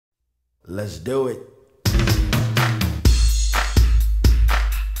Let's do it.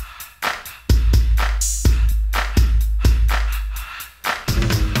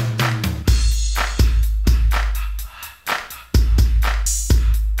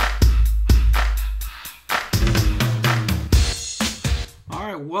 All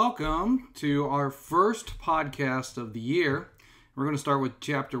right, welcome to our first podcast of the year. We're going to start with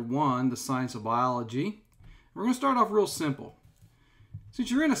Chapter 1, the Science of Biology. We're going to start off real simple. Since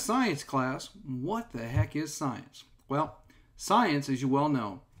you're in a science class, what the heck is science? Well, science, as you well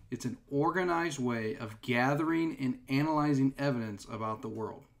know, it's an organized way of gathering and analyzing evidence about the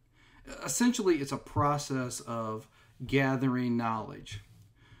world. Essentially, it's a process of gathering knowledge.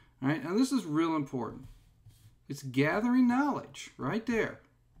 All right, now this is real important. It's gathering knowledge right there.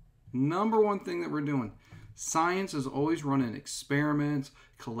 Number one thing that we're doing. Science is always running experiments,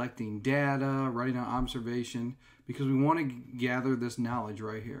 collecting data, writing out observation, because we want to gather this knowledge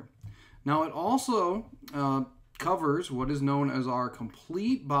right here. Now, it also covers what is known as our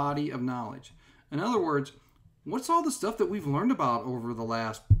complete body of knowledge. In other words, what's all the stuff that we've learned about over the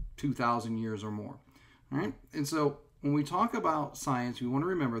last 2,000 years or more? All right? And so when we talk about science, we want to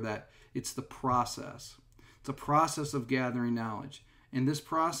remember that it's the process. It's a process of gathering knowledge. And this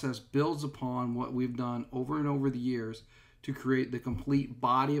process builds upon what we've done over and over the years to create the complete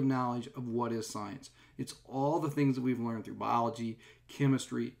body of knowledge of what is science. It's all the things that we've learned through biology,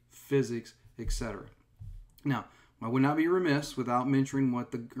 chemistry, physics, etc. Now, I would not be remiss without mentioning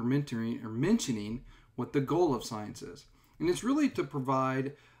what the goal of science is. And it's really to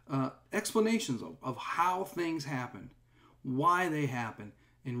provide explanations of how things happen, why they happen,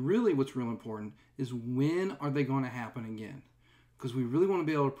 and really what's real important is when are they going to happen again? Because we really want to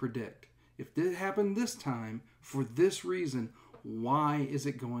be able to predict. If this happened this time, for this reason, why is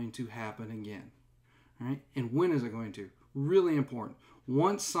it going to happen again? All right? And when is it going to? Really important.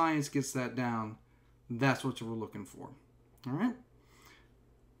 Once science gets that down, that's what we're looking for. All right?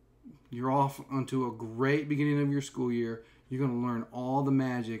 You're off onto a great beginning of your school year. You're going to learn all the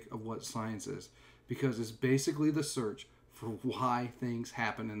magic of what science is, because it's basically the search for why things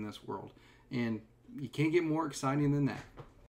happen in this world. And you can't get more exciting than that.